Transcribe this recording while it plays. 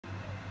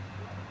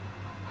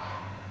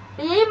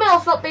The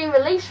email's not being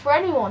released for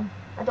anyone,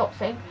 I don't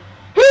think.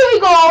 Here we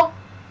go!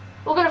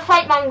 We're gonna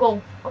fight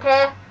Mangle,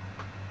 okay?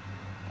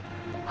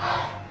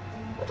 I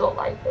don't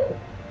like it.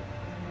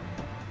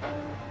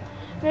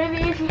 Maybe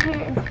if you hear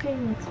it in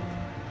things,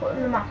 put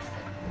in the mask.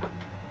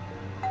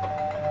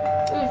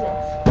 Who's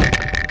this?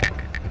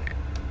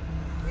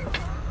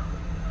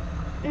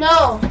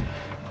 No!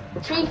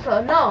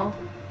 Chica, no!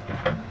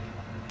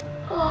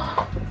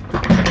 Oh.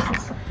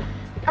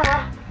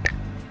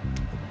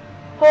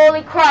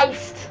 Holy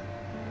Christ!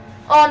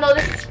 Oh no,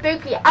 this is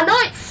spooky. I know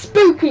it's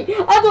spooky!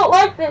 I don't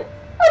like this!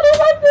 I don't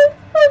like this!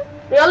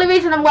 The only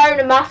reason I'm wearing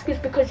a mask is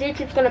because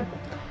YouTube's gonna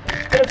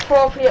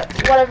inappropriate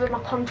whatever my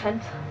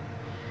content.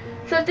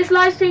 So if this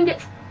live stream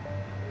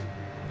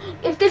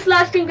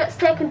gets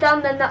taken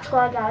down, then that's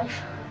why, guys.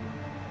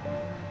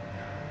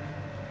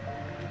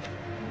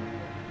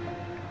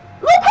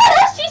 Look at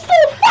her! She's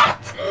so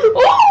fat!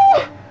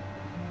 Oh!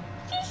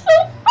 She's so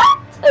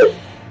fat!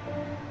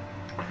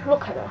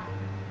 Look at her.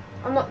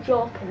 I'm not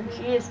joking.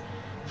 She is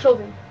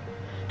chubby.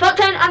 Top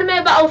 10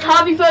 anime battles: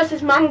 Harvey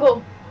versus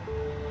Mangle.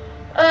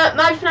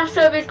 My FNaF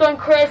server is going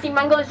crazy.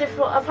 Mangle is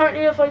difficult.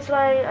 Apparently, if I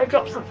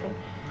dropped something.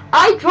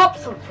 I dropped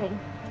something.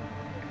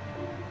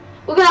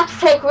 We're gonna have to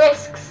take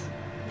risks.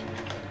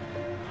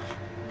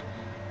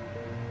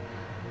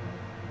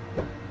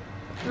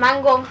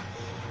 Mangle.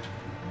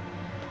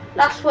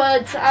 Last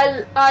words.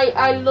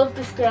 I love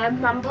this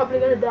game. I'm probably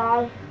gonna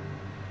die.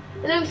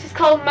 The lyrics is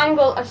called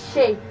Mangle as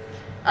she.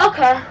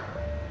 Okay.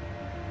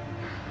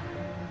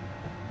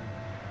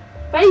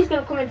 Bet he's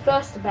gonna come in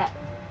first, I bet.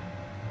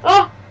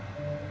 Oh!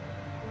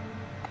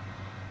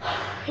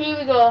 Here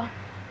we go.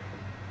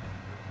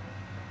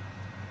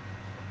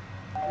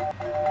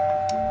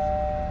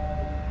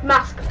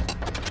 Mask.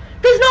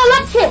 There's no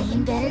lecture! I've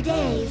seen better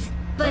days,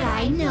 but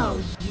I know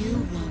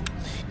you won't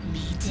let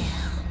me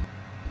down.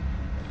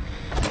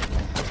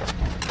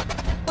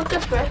 What's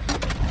this for?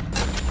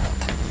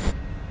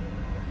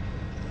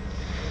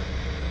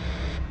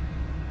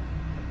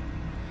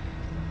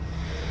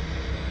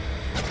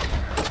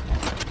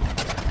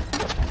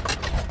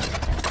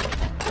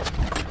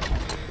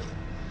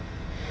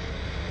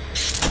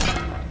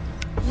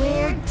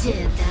 Where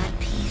did that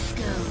piece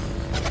go?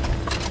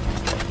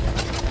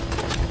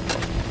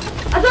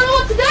 I don't know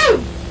what to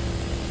do!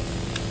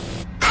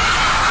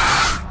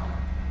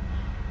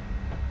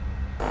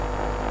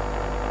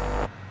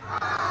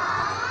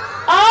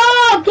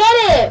 Oh, get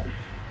it!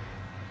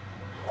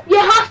 You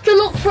have to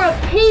look for a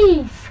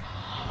piece.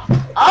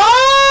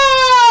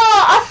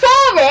 Oh, I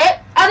saw it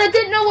and I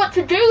didn't know what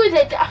to do with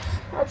it.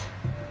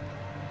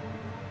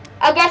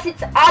 I guess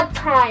it's ad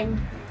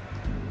time.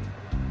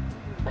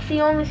 That's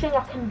the only thing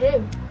I can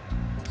do.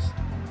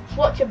 Just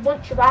watch a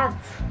bunch of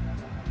ads.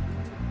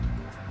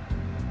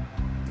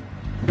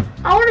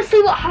 I want to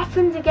see what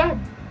happens again.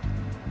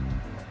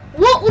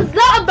 What was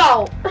that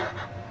about?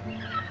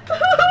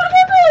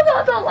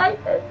 I don't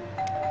like this.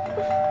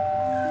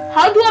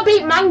 How do I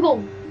beat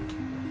Mangle?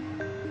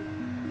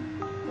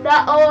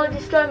 That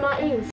destroyed my ears.